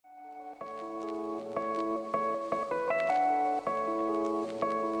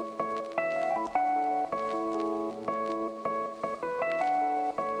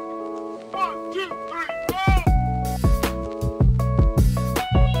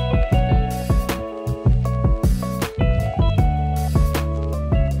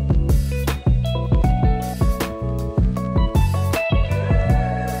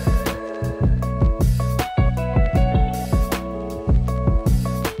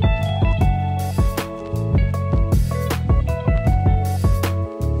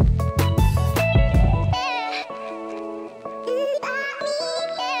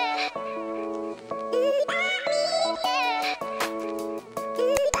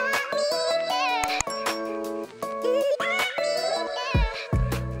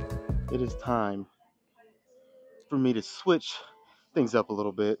It is time for me to switch things up a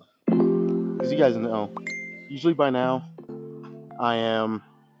little bit. As you guys know, usually by now, I am,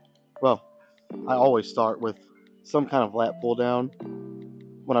 well, I always start with some kind of lat pull down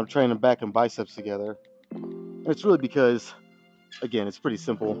when I'm training back and biceps together. And it's really because, again, it's pretty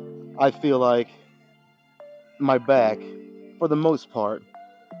simple. I feel like my back, for the most part,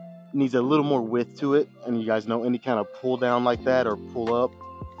 needs a little more width to it. And you guys know any kind of pull down like that or pull up,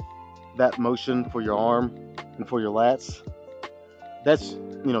 that motion for your arm and for your lats, that's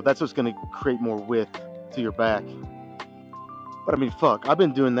what's going to create more width to your back. But I mean, fuck, I've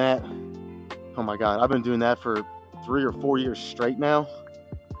been doing that. Oh my god, I've been doing that for 3 or 4 years straight now,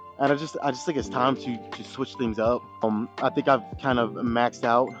 and I just think it's time to switch things up. I think I've kind of maxed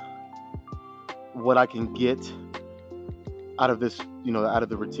out what I can get out of this, out of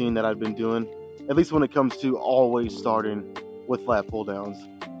the routine that I've been doing. At least when it comes to always starting with lat pull downs,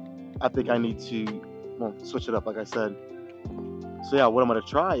 I think I need to switch it up, like I said. So yeah, what I'm gonna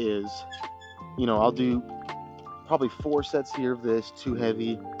try is, I'll do probably 4 sets here of this, 2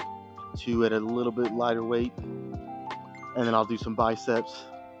 heavy, 2 at a little bit lighter weight, and then I'll do some biceps,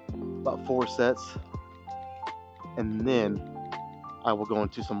 about 4 sets, and then I will go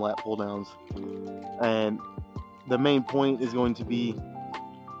into some lat pull downs. And the main point is going to be,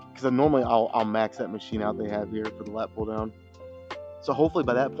 because normally I'll max that machine out they have here for the lat pull down. So hopefully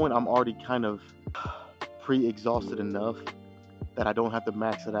by that point I'm already kind of pre-exhausted enough that I don't have to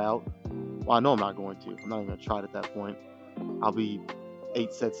max it out. Well, I know I'm not going to. I'm not even going to try it at that point. I'll be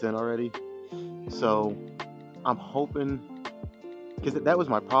 8 sets in already. So I'm hoping, because that was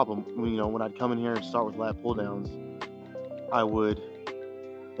my problem, when I'd come in here and start with lat pull downs, I would,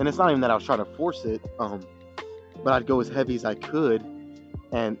 and it's not even that I was trying to force it, but I'd go as heavy as I could,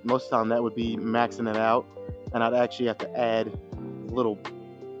 and most of the time that would be maxing it out, and I'd actually have to add little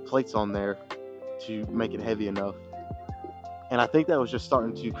plates on there to make it heavy enough. And I think that was just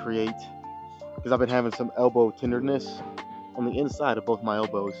starting to create, because I've been having some elbow tenderness on the inside of both my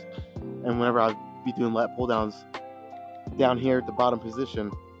elbows, and whenever I'd be doing lat pull downs down here at the bottom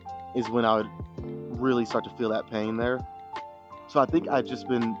position is when I would really start to feel that pain there. So I think I've just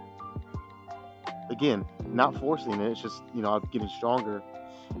been, again, not forcing it, it's just, I'm getting stronger.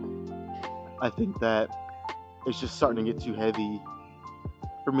 I think that it's just starting to get too heavy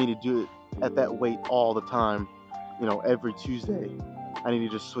for me to do it at that weight all the time, every Tuesday. I need to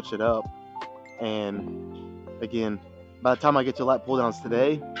just switch it up. And again, by the time I get to lat pull downs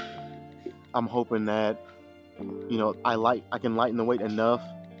today, I'm hoping that, I can lighten the weight enough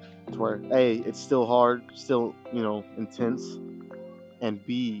to where A, it's still hard, still, intense, and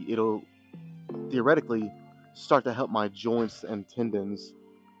B, it'll theoretically start to help my joints and tendons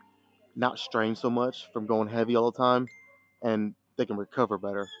not strain so much from going heavy all the time, and they can recover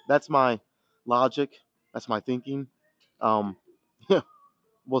better. That's my logic. That's my thinking. Yeah,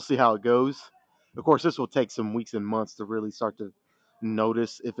 we'll see how it goes. Of course, this will take some weeks and months to really start to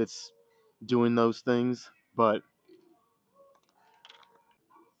notice if it's doing those things, but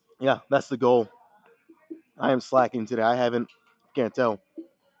yeah, that's the goal. I am slacking today. Can't tell.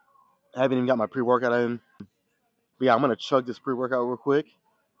 I haven't even got my pre-workout in. But yeah, I'm gonna chug this pre-workout real quick.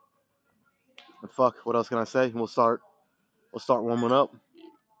 And fuck, what else can I say? We'll start warming up.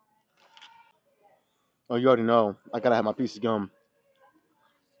 Oh, you already know. I gotta have my piece of gum.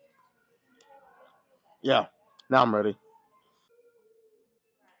 Yeah, now I'm ready.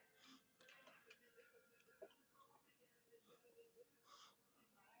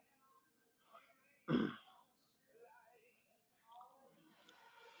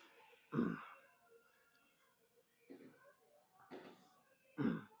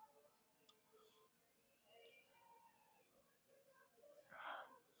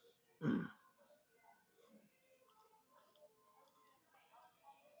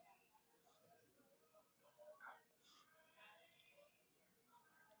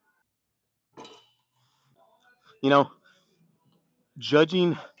 You know,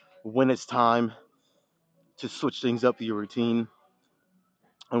 judging when it's time to switch things up to your routine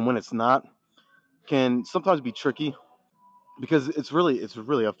and when it's not can sometimes be tricky because it's really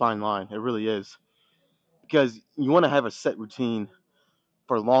a fine line. It really is. Because you want to have a set routine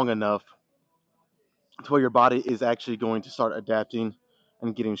for long enough to where your body is actually going to start adapting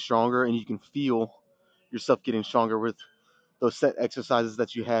and getting stronger, and you can feel yourself getting stronger with those set exercises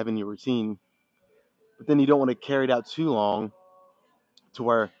that you have in your routine. But then you don't want to carry it out too long to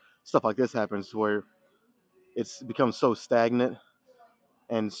where stuff like this happens, to where it's becomes so stagnant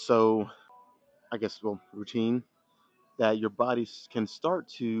and so, I guess, well, routine that your body can start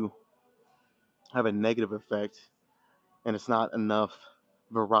to have a negative effect, and it's not enough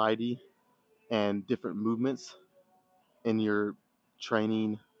variety and different movements in your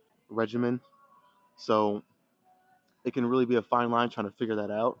training regimen. So it can really be a fine line trying to figure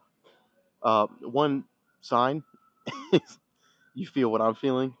that out. One sign is you feel what I'm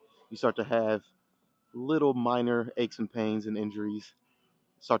feeling. You start to have little minor aches and pains and injuries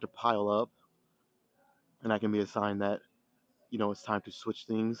start to pile up, and that can be a sign that it's time to switch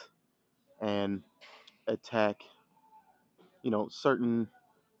things and attack certain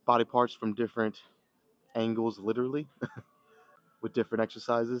body parts from different angles, literally, with different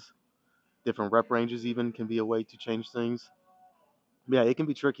exercises. Different rep ranges even can be a way to change things. Yeah, it can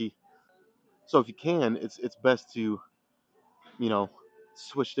be tricky. So if you can, it's best to you know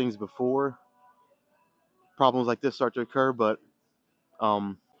switch things before problems like this start to occur.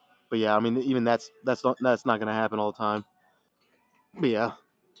 Um, but yeah, I mean, even that's not gonna happen all the time. But yeah,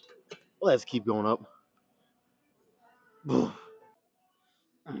 let's keep going up.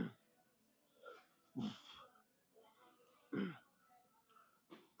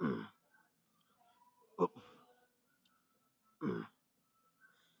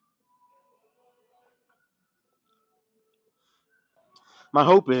 My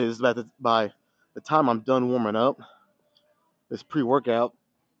hope is that by the time I'm done warming up, this pre-workout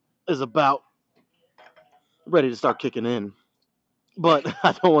is about ready to start kicking in. But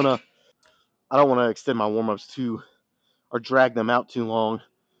I don't want to extend my warm-ups too or drag them out too long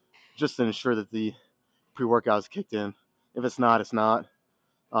just to ensure that the pre-workout is kicked in. If it's not, it's not.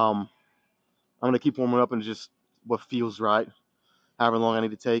 Um, I'm gonna keep warming up and just what feels right. However long I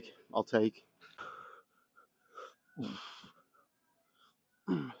need to take, I'll take.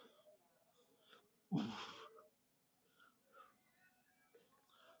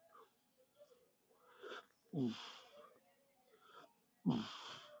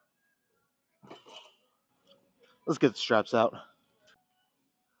 Let's get the straps out.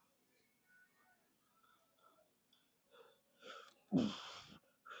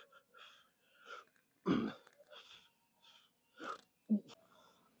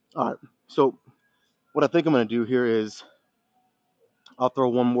 All right. So what I think I'm gonna do here is I'll throw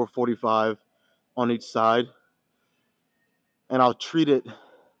one more 45 on each side, and I'll treat it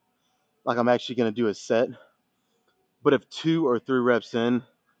like I'm actually gonna do a set. But if 2 or 3 reps in,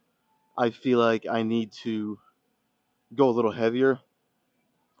 I feel like I need to go a little heavier,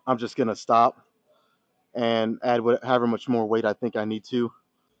 I'm just gonna stop and add however much more weight I think I need to.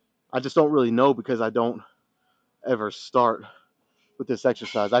 I just don't really know because I don't ever start with this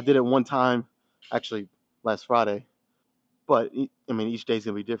exercise. I did it one time, actually last Friday, but I mean each day's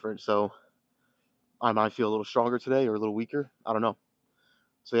gonna be different. So I might feel a little stronger today or a little weaker. I don't know.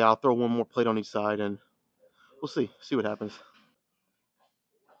 So yeah, I'll throw one more plate on each side and we'll see what happens.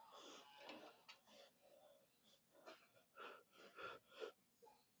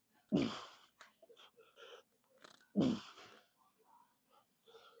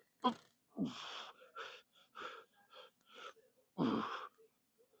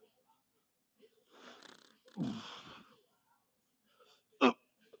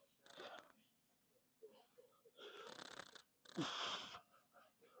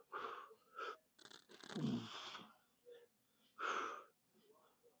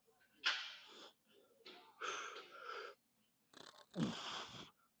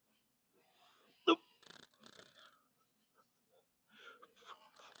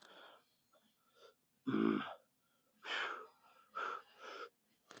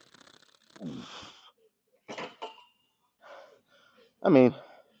 I mean,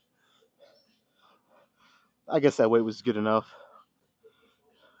 I guess that weight was good enough.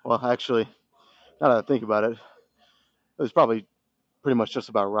 Well, actually, now that I think about it, it was probably pretty much just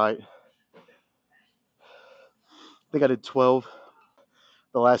about right. I think I did 12.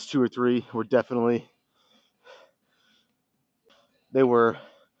 The last 2 or 3 were definitely they were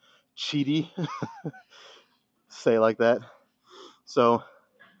cheaty, say it like that. So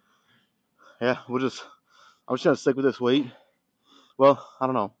yeah, we'll just I'm just trying to stick with this weight. Well, I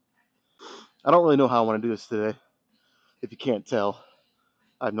don't know. I don't really know how I want to do this today. If you can't tell,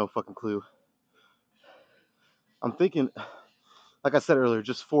 I have no fucking clue. I'm thinking, like I said earlier,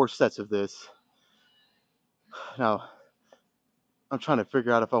 just 4 sets of this. Now, I'm trying to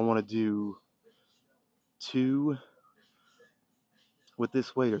figure out if I want to do 2 with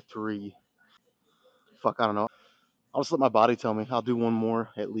this weight or 3. Fuck, I don't know. I'll just let my body tell me. I'll do 1 more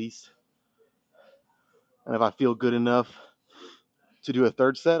at least. And if I feel good enough to do a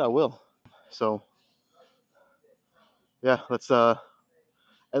 3rd set, I will. So, yeah, let's at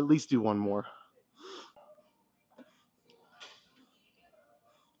least do 1 more.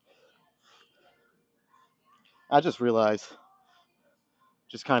 I just realized,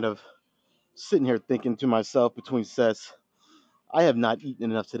 just kind of sitting here thinking to myself between sets, I have not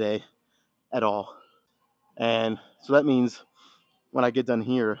eaten enough today at all. And so that means when I get done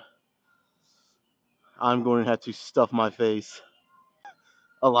here, I'm going to have to stuff my face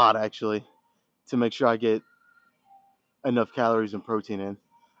a lot, actually, to make sure I get enough calories and protein in.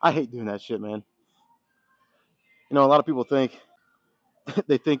 I hate doing that shit, man. You know, a lot of people think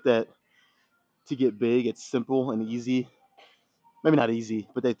they think that to get big, it's simple and easy. Maybe not easy,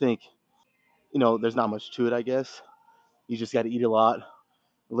 but they think, there's not much to it, I guess. You just got to eat a lot,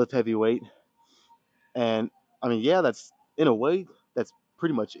 lift heavy weight. And I mean, yeah, that's in a way, that's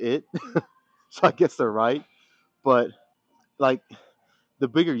pretty much it. So I guess they're right. But like the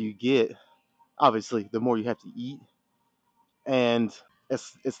bigger you get, obviously, the more you have to eat. And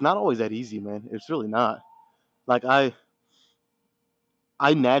it's not always that easy, man. It's really not. Like I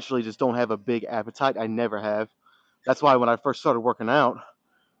naturally just don't have a big appetite. I never have. That's why when I first started working out,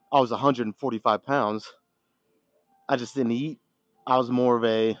 I was 145 pounds. I just didn't eat. I was more of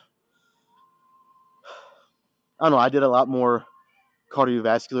a, I don't know, I did a lot more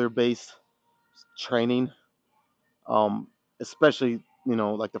cardiovascular based training. Um, Especially,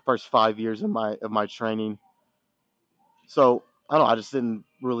 like the first 5 years of my training. So I don't know, I just didn't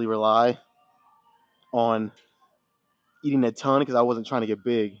really rely on eating a ton because I wasn't trying to get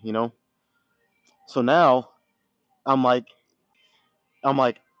big. So now I'm like I'm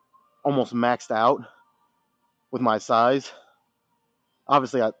like almost maxed out with my size.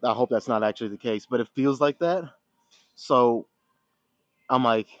 Obviously, I hope that's not actually the case, but it feels like that. So I'm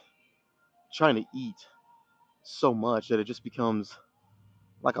like trying to eat so much that it just becomes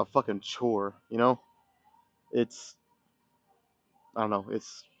like a fucking chore. It's I don't know.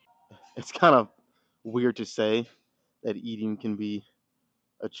 It's kind of weird to say that eating can be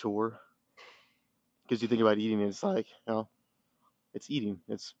a chore because you think about eating, and it's like it's eating.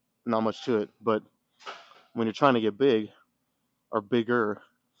 It's not much to it. But when you're trying to get big or bigger,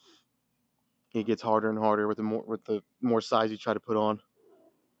 it gets harder and harder with the more size you try to put on.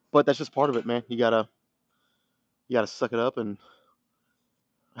 But that's just part of it, man. You gotta suck it up and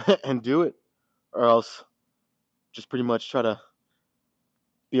and do it, or else just pretty much try to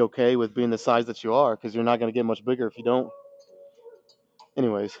be okay with being the size that you are, because you're not gonna get much bigger if you don't.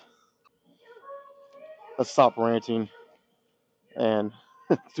 Anyways, let's stop ranting and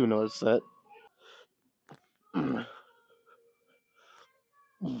do another set.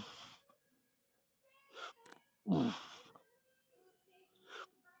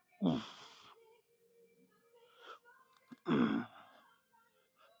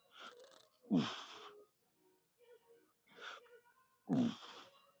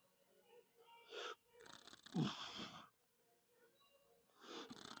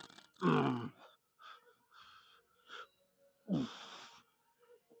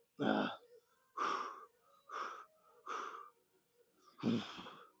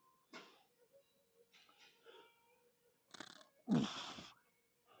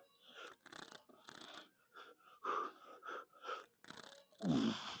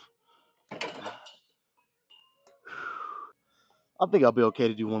 I think I'll be okay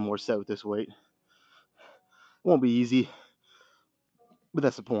to do 1 more set with this weight. Won't be easy, but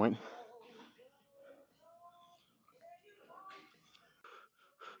that's the point.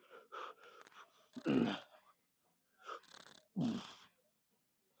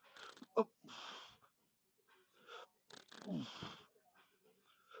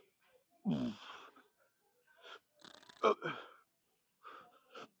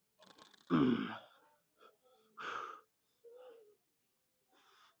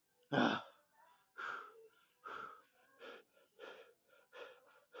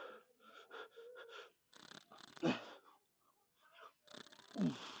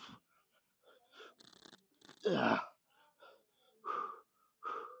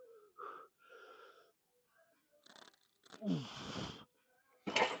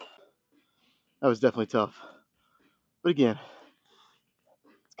 That was definitely tough. But again,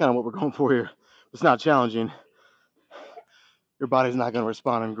 it's kind of what we're going for here. It's not challenging. Your body's not going to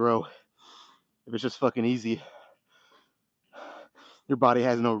respond and grow. If it's just fucking easy, your body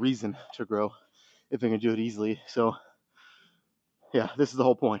has no reason to grow if it can do it easily. So, yeah, this is the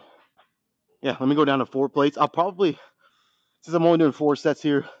whole point. Yeah, let me go down to 4 plates. I'll probably, since I'm only doing 4 sets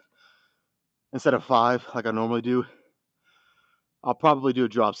here instead of 5 like I normally do, I'll probably do a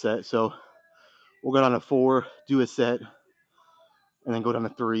drop set. So we'll go down to 4, do a set, and then go down to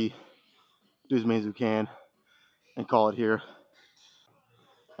 3, do as many as we can, and call it here.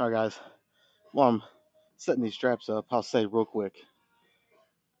 All right, guys. While I'm setting these straps up, I'll say real quick,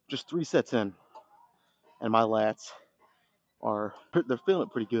 just 3 sets in, and my lats they're feeling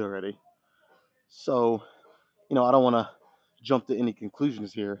it pretty good already. So, I don't want to jump to any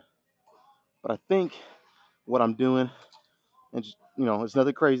conclusions here, but I think what I'm doing, and just, it's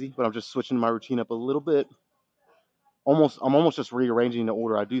nothing crazy, but I'm just switching my routine up a little bit. I'm almost just rearranging the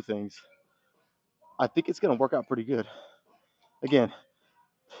order I do things. I think it's going to work out pretty good. Again,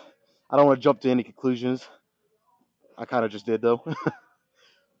 I don't want to jump to any conclusions. I kind of just did though,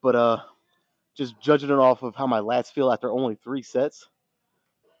 but just judging it off of how my lats feel after only 3 sets,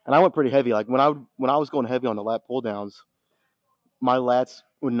 and I went pretty heavy. Like when I was going heavy on the lat pull downs, my lats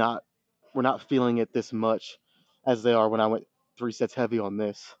were not feeling it this much as they are when I went 3 sets heavy on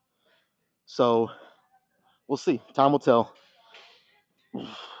this. So we'll see. Time will tell.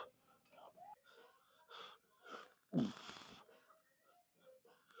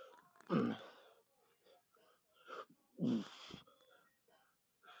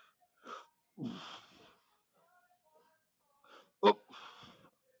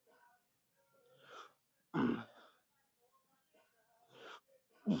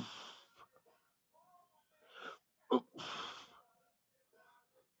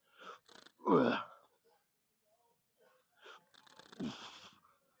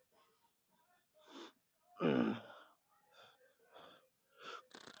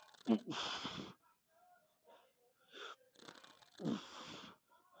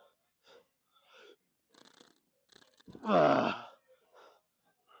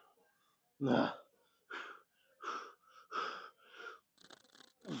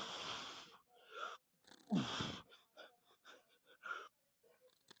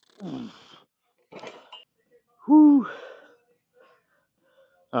 Whew.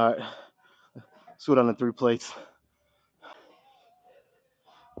 All right, let's go down to 3 plates.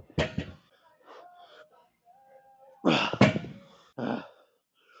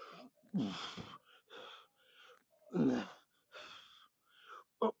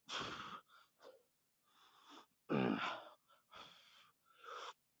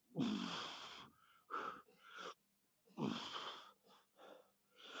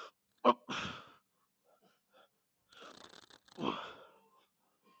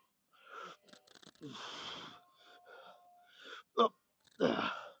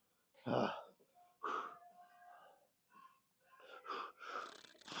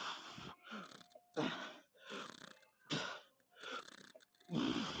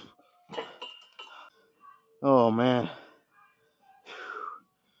 Oh man.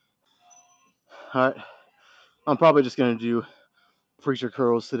 All right, I'm probably just gonna do preacher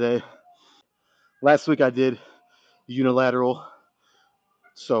curls today. Last week I did unilateral,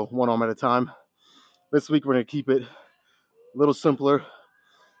 so one arm at a time. This week we're gonna keep it a little simpler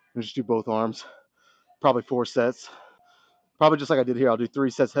and just do both arms. Probably 4 sets. Probably just like I did here. I'll do 3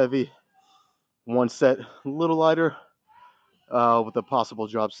 sets heavy, 1 set a little lighter, with a possible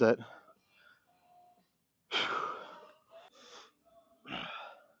drop set.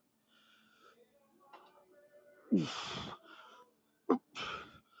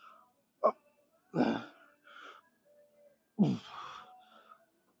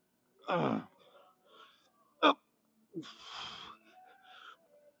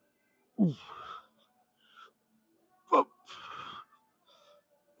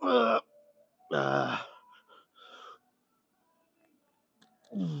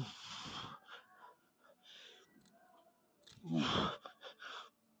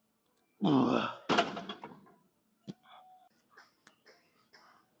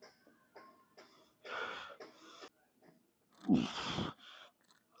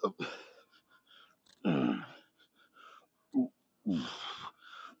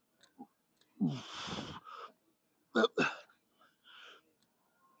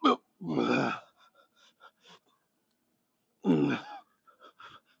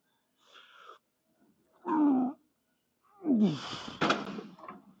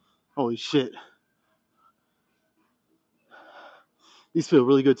 Holy shit. These feel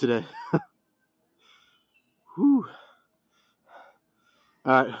really good today. Whew.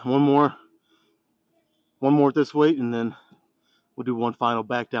 All right, one more at this weight, and then we'll do one final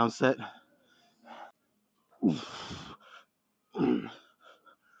back down set.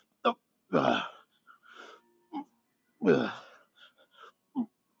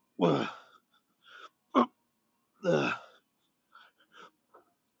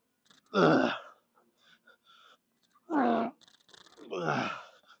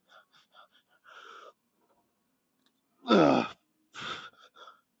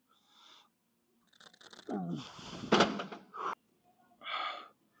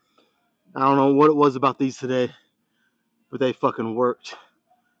 I don't know what it was about these today, but they fucking worked.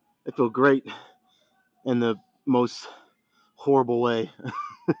 They feel great in the most horrible way.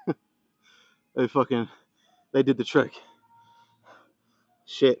 They did the trick.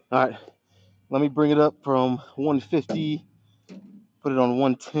 Shit. All right, let me bring it up from 150, put it on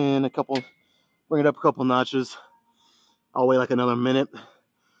 110, bring it up a couple notches. I'll wait like another minute,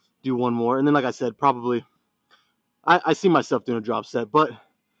 do one more, and then like I said, probably I see myself doing a drop set, but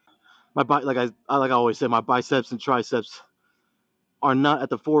like I always say, my biceps and triceps are not at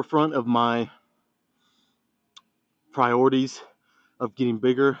the forefront of my priorities of getting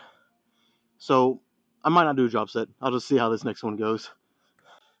bigger. So I might not do a drop set. I'll just see how this next one goes.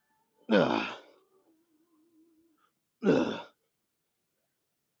 Ugh. Ugh.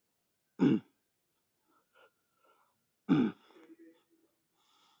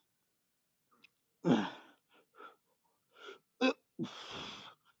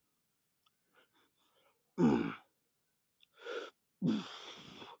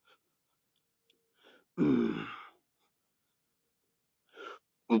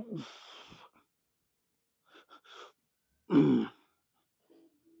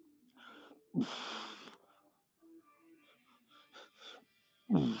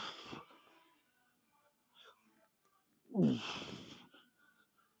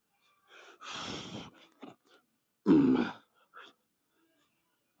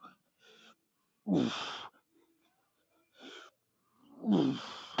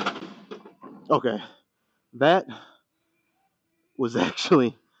 Okay, that was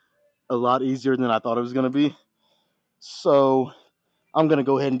actually a lot easier than I thought it was going to be. So I'm going to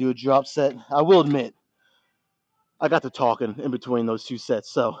go ahead and do a drop set. I will admit, I got to talking in between those two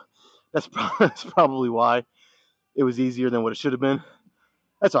sets. So that's probably why it was easier than what it should have been.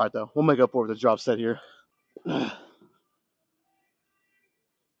 That's all right, though. We'll make up for the drop set here.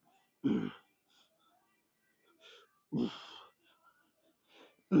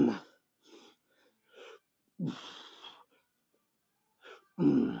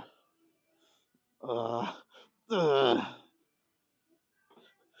 Uh, uh,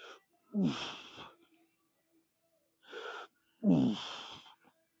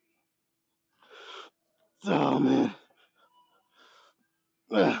 oh, man.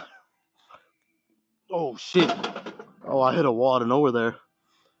 Oh, shit. Oh, I hit a wall out of nowhere there.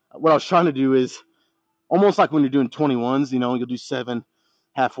 What I was trying to do is almost like when you're doing 21s, you'll do 7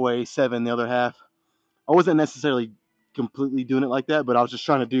 halfway, 7 the other half. I wasn't necessarily completely doing it like that, but I was just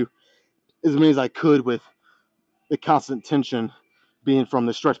trying to do as many as I could with the constant tension being from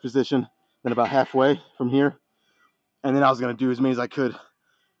the stretch position, then about halfway from here. And then I was going to do as many as I could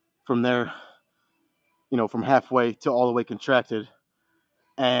from there, from halfway to all the way contracted.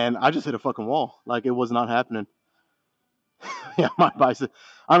 And I just hit a fucking wall. Like, it was not happening. Yeah, my biceps.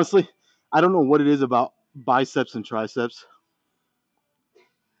 Honestly, I don't know what it is about biceps and triceps.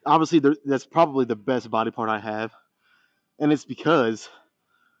 Obviously, that's probably the best body part I have. And it's because,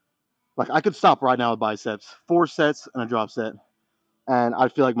 like, I could stop right now with biceps, 4 sets and a drop set. And I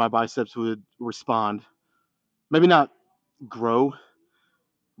feel like my biceps would respond. Maybe not grow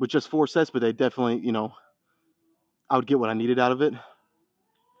with just 4 sets, but they definitely, I would get what I needed out of it.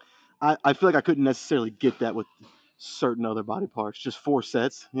 I feel like I couldn't necessarily get that with certain other body parts. Just 4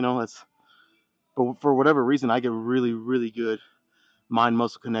 sets, but for whatever reason, I get really, really good mind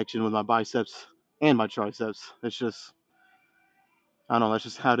muscle connection with my biceps and my triceps. It's just, I don't know, that's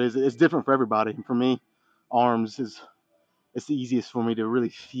just how it is. It's different for everybody. For me, arms it's the easiest for me to really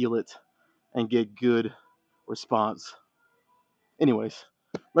feel it and get good response. Anyways,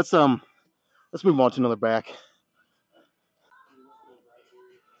 let's let's move on to another back.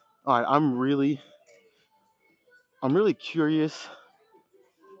 All right, I'm really curious,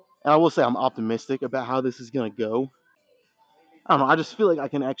 and I will say I'm optimistic about how this is gonna go. I don't know. I just feel like I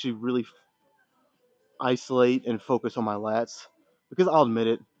can actually really isolate and focus on my lats because I'll admit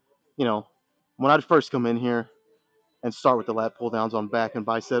it. You know, when I first come in here and start with the lat pull downs on back and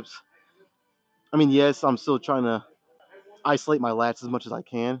biceps, I mean, yes, I'm still trying to isolate my lats as much as I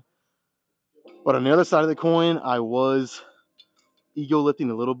can. But on the other side of the coin, I was ego lifting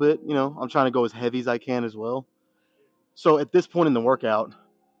a little bit. I'm trying to go as heavy as I can as well. So at this point in the workout,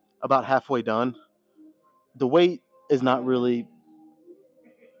 about halfway done, the weight is not really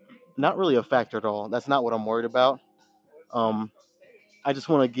a factor at all. That's not what I'm worried about. Um, I just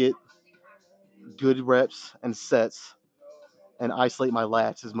want to get good reps and sets and isolate my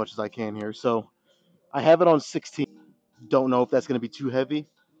lats as much as I can here. So I have it on 16. Don't know if that's going to be too heavy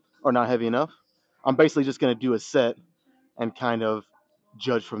or not heavy enough. I'm basically just going to do a set and kind of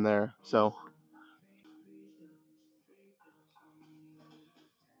judge from there. So,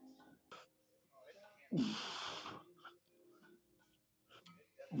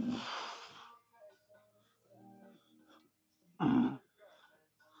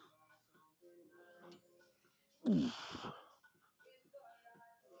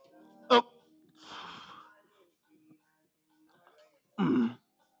 oh,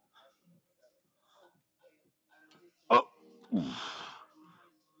 oh,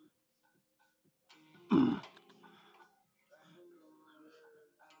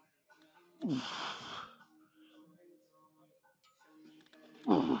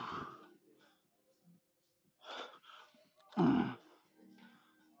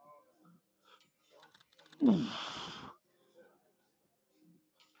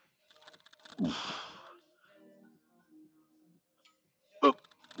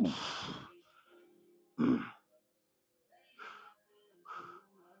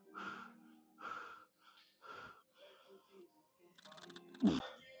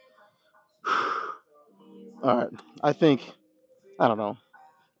 all right. I don't know.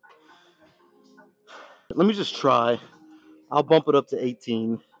 Let me just try. I'll bump it up to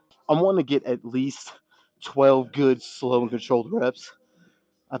 18. I'm wanting to get at least 12 good, slow, and controlled reps.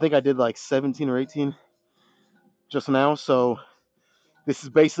 I think I did like 17 or 18 just now. So this is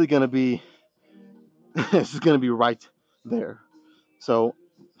basically going to be this is going to be right there. So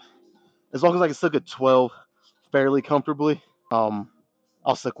as long as I can still get 12 fairly comfortably, I'll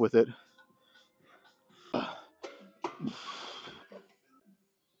stick with it.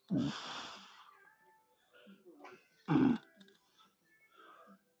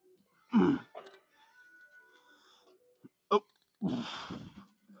 Oh.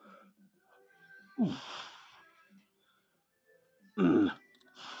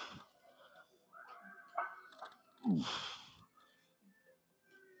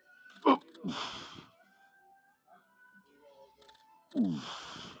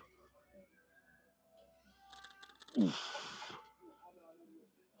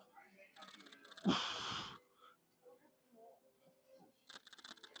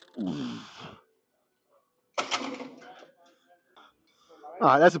 All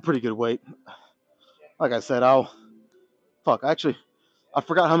right, that's a pretty good weight. Like I said, actually, I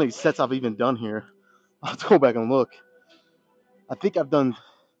forgot how many sets I've even done here. I'll have to go back and look. I think that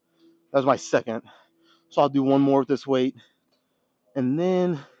was my second. So I'll do one more with this weight and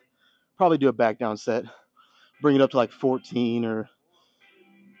then probably do a back down set. Bring it up to like 14 or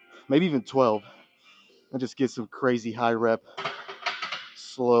maybe even 12 and just get some crazy high rep,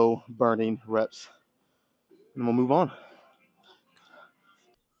 slow burning reps. And we'll move on.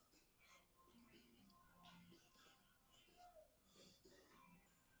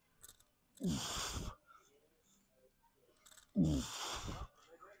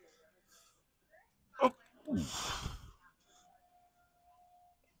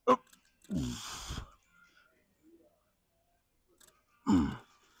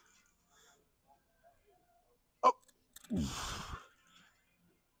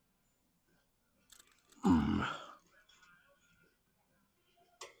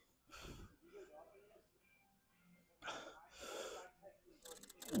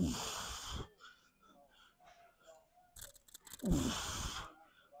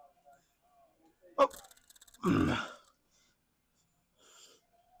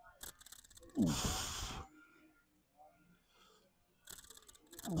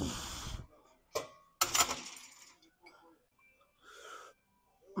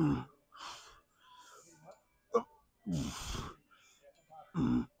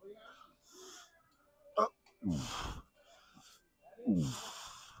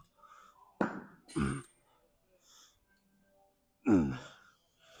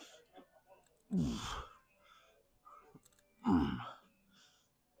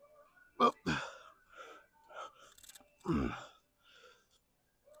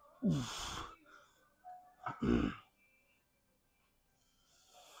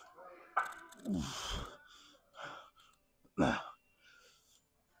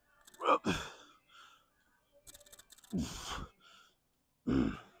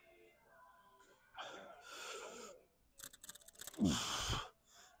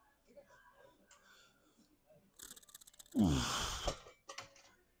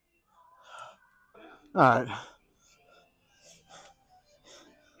 All right,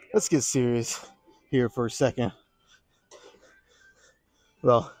 let's get serious here for a second.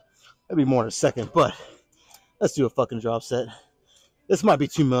 Well, it'd be more in a second, but let's do a fucking drop set. This might be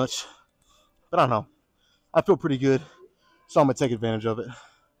too much, but I don't know. I feel pretty good, so I'm gonna take advantage of it.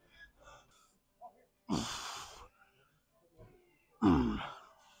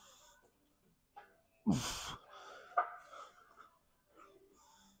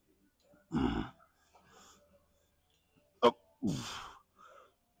 Oh.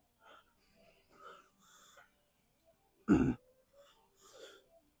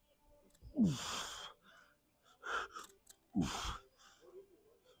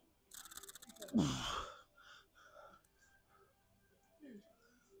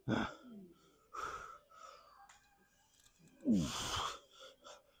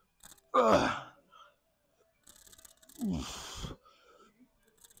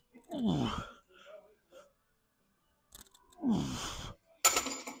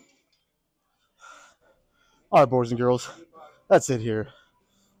 All right, boys and girls, that's it here.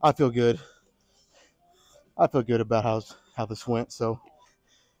 I feel good. I feel good about how this went. So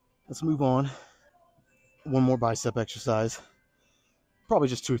let's move on. One more bicep exercise. Probably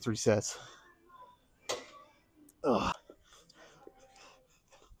just 2 or 3 sets. Ugh.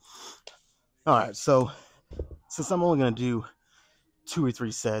 All right, so since I'm only gonna do 2 or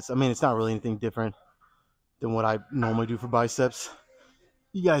 3 sets, I mean it's not really anything different than what I normally do for biceps.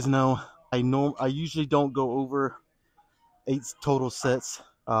 You guys know I usually don't go over 8 total sets,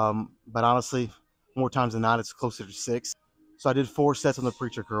 but honestly, more times than not, it's closer to 6. So I did 4 sets on the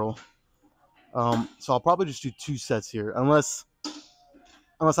preacher curl. So I'll probably just do 2 sets here, unless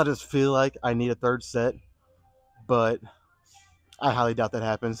I just feel like I need a third set, but I highly doubt that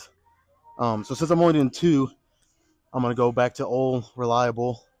happens. So since I'm only doing 2, I'm gonna go back to old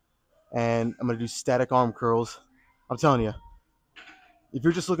reliable, and I'm gonna do static arm curls. I'm telling you, if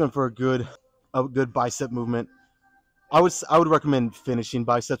you're just looking for a good bicep movement, I would recommend finishing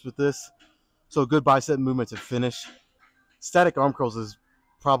biceps with this. So a good bicep movement to finish. Static arm curls is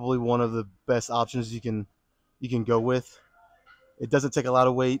probably one of the best options you can go with. It doesn't take a lot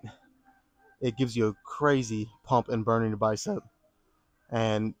of weight. It gives you a crazy pump and burn in your bicep,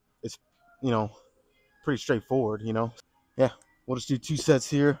 and it's pretty straightforward. Yeah, we'll just do 2 sets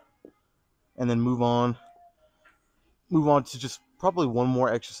here, and then move on to just probably one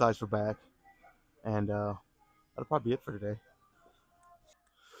more exercise for back, and that'll probably be it for today.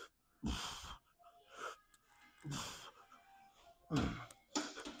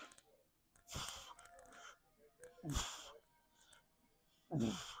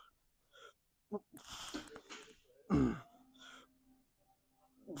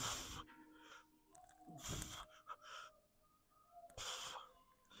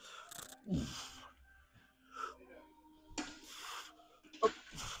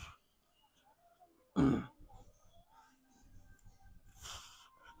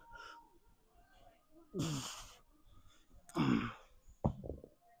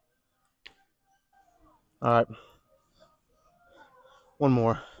 All right, one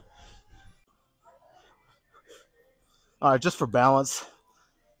more. All right, just for balance.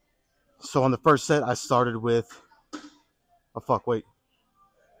 So on the first set, I started with wait.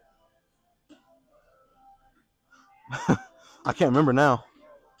 I can't remember now.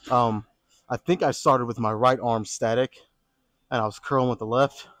 Um, I think I started with my right arm static, and I was curling with the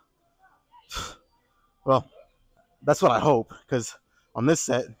left. Well, that's what I hope, because on this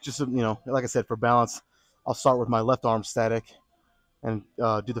set, just like I said, for balance, I'll start with my left arm static and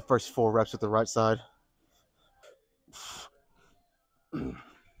do the first 4 reps with the right side.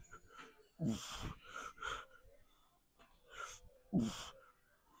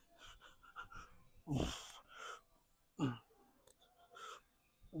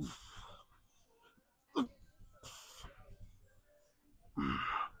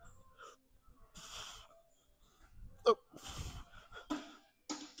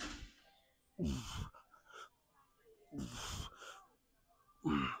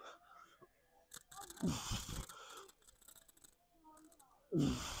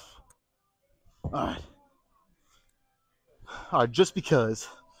 All right, just because,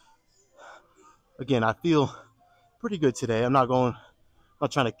 again, I feel pretty good today. Not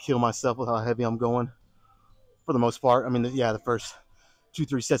trying to kill myself with how heavy I'm going for the most part. I mean, yeah, the first 2,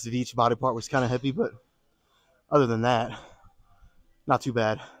 3 sets of each body part was kind of heavy, but other than that, not too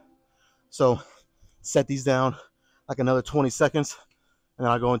bad. So set these down like another 20 seconds, and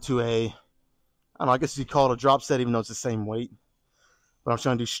then I go into I don't know, I guess you call it a drop set, even though it's the same weight. But I'm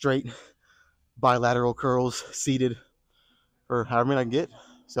trying to do straight bilateral curls seated for however many I can get.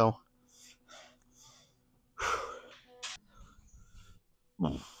 So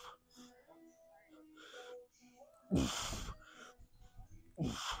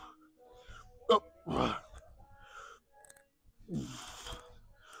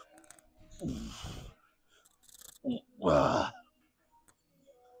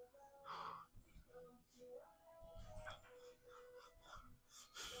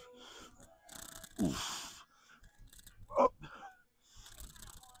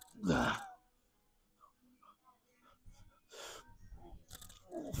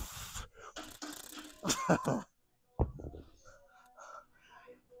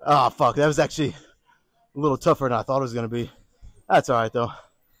Ah, fuck. That was actually a little tougher than I thought it was going to be. That's all right, though.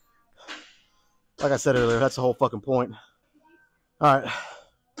 Like I said earlier, that's the whole fucking point. All right.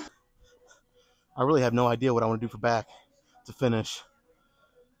 I really have no idea what I want to do for back to finish.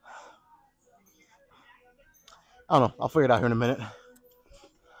 I don't know. I'll figure it out here in a minute.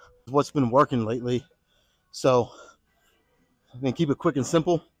 What's been working lately. So, I'm going to keep it quick and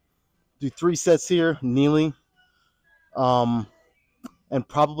simple. Do 3 sets here, kneeling. And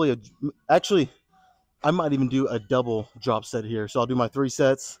probably actually, I might even do a double drop set here. So I'll do my 3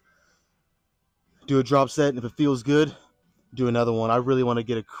 sets, do a drop set, and if it feels good, do another one. I really want to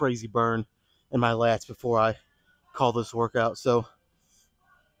get a crazy burn in my lats before I call this workout. So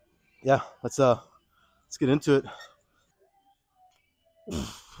yeah, let's get into it.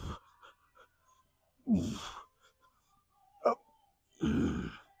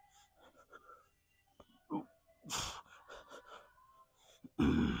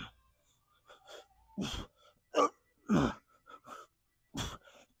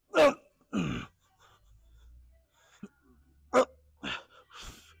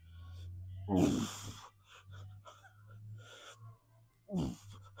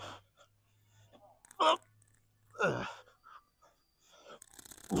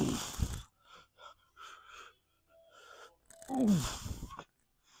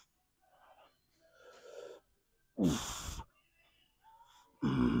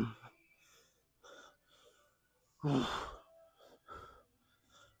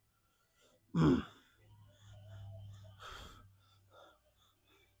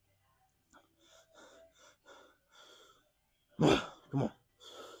 Come on.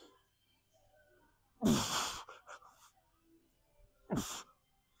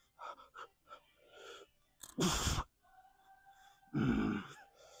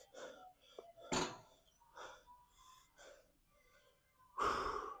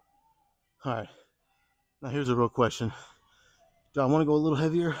 All right. Now here's a real question. Do I want to go a little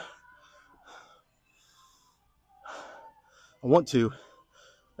heavier? I want to.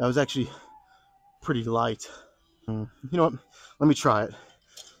 That was actually pretty light. You know what? Let me try it.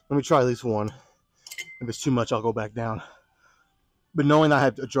 Let me try at least one. If it's too much, I'll go back down. But knowing I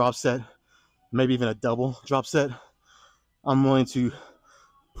have a drop set, maybe even a double drop set, I'm willing to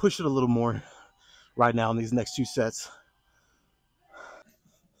push it a little more right now in these next 2 sets.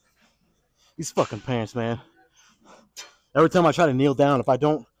 These fucking pants, man. Every time I try to kneel down, if I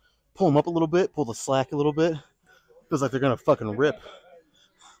don't pull them up a little bit, pull the slack a little bit, feels like they're gonna fucking rip.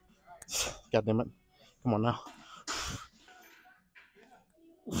 God damn it. Come on now.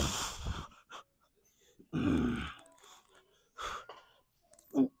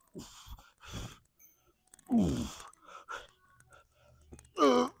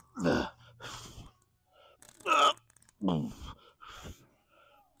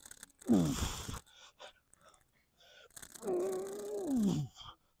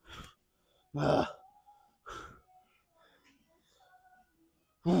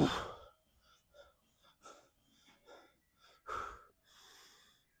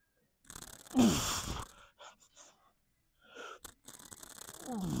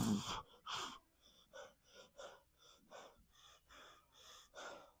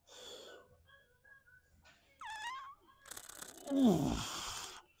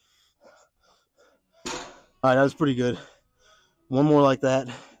 All right, that was pretty good. One more like that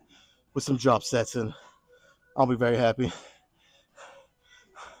with some drop sets, and I'll be very happy.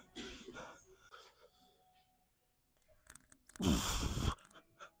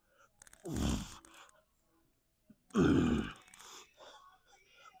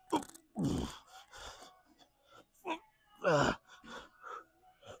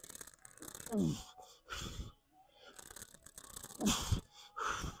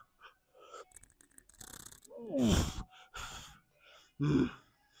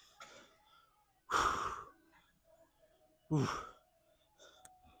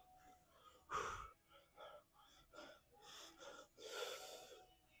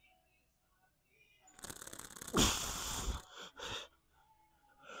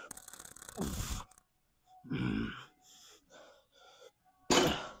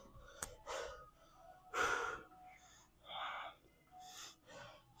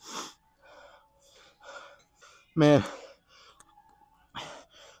 man,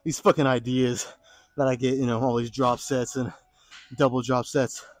 these fucking ideas that I get, all these drop sets and double drop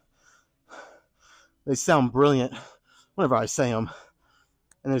sets, they sound brilliant whenever I say them.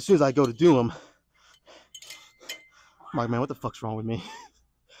 And as soon as I go to do them, I'm like, man, what the fuck's wrong with me?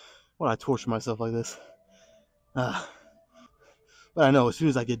 Why do I torture myself like this? But I know as soon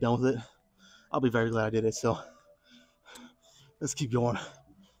as I get done with it, I'll be very glad I did it. So let's keep going.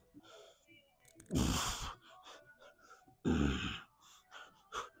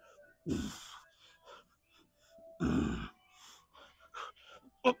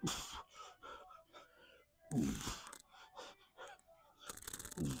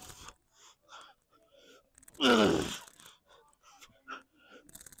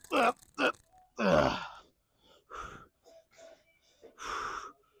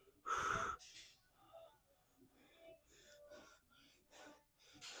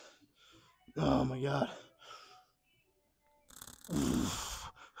 Oh my God.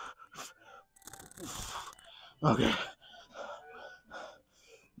 Okay.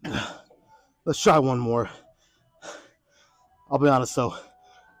 Let's try one more. I'll be honest though,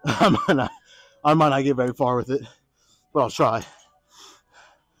 I might not get very far with it, but I'll try.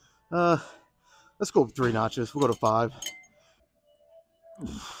 Let's go 3 notches. We'll go to 5.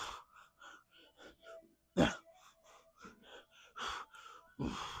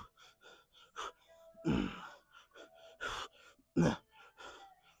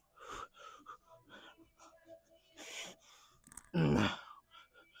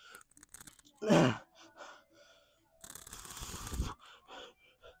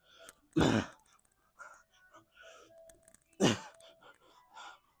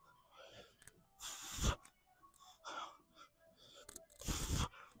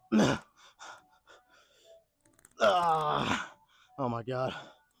 Oh my God.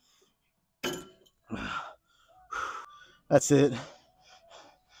 That's it.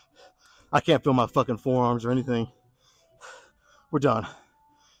 I can't feel my fucking forearms or anything. We're done.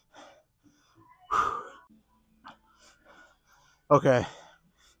 Okay.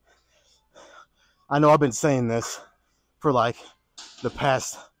 I know I've been saying this for like the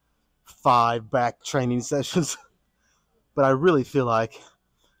past 5 back training sessions, but I really feel like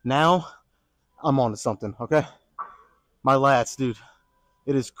now I'm on to something, okay? My lats, dude,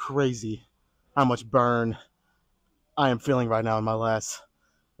 it is crazy how much burn I am feeling right now in my lats.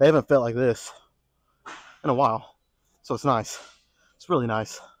 They haven't felt like this in a while, so it's nice. It's really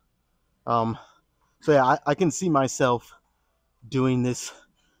nice. So yeah, I can see myself doing this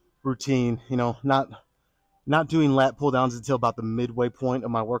routine, not doing lat pull downs until about the midway point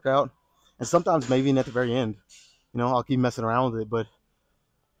of my workout, and sometimes maybe even at the very end. I'll keep messing around with it, but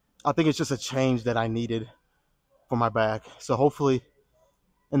I think it's just a change that I needed for my back. So hopefully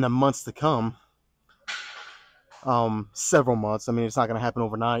in the months to come, several months, I mean, it's not going to happen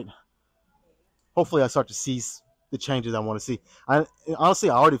overnight. Hopefully I start to see the changes I want to see. Honestly,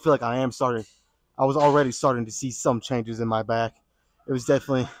 I already feel like I was already starting to see some changes in my back. It was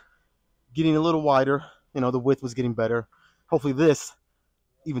definitely getting a little wider. The width was getting better. Hopefully this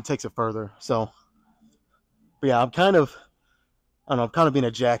even takes it further. So, but yeah, I'm kind of being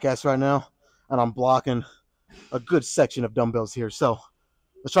a jackass right now, and I'm blocking a good section of dumbbells here. So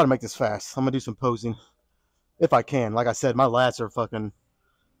let's try to make this fast. I'm gonna do some posing if I can. Like I said, my lats are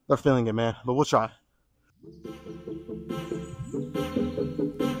they're feeling it, man. But we'll try.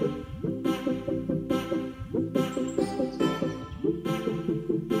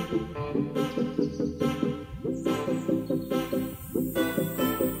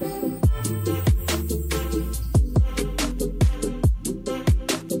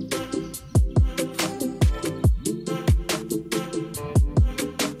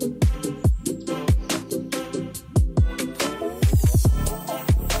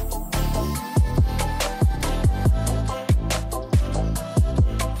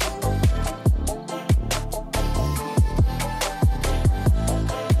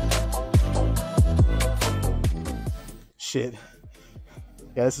 Shit.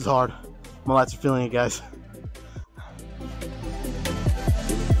 Yeah, this is hard. My lats are feeling it, guys.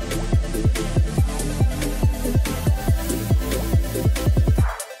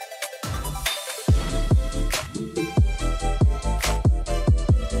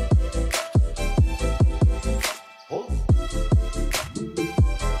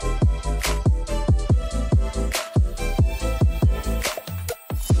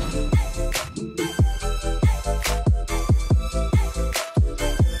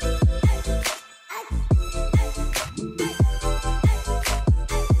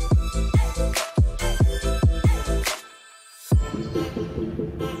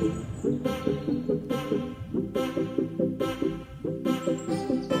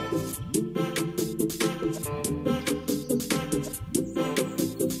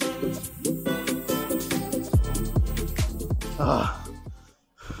 All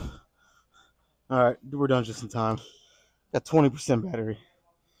right, we're done just in time. Got 20% battery.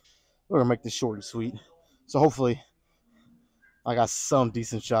 We're gonna make this short and sweet. So hopefully I got some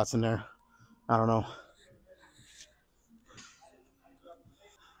decent shots in there. I don't know.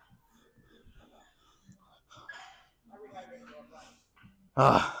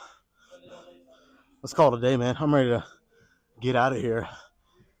 Let's call it a day, man. I'm ready to get out of here.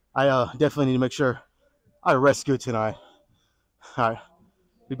 I definitely need to make sure I rest good tonight. All right,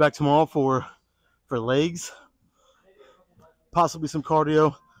 be back tomorrow for legs, possibly some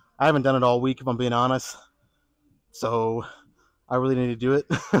cardio. I haven't done it all week, if I'm being honest. So I really need to do it.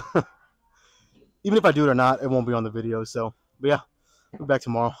 Even if I do it or not, it won't be on the video. So, but yeah, be back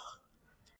tomorrow.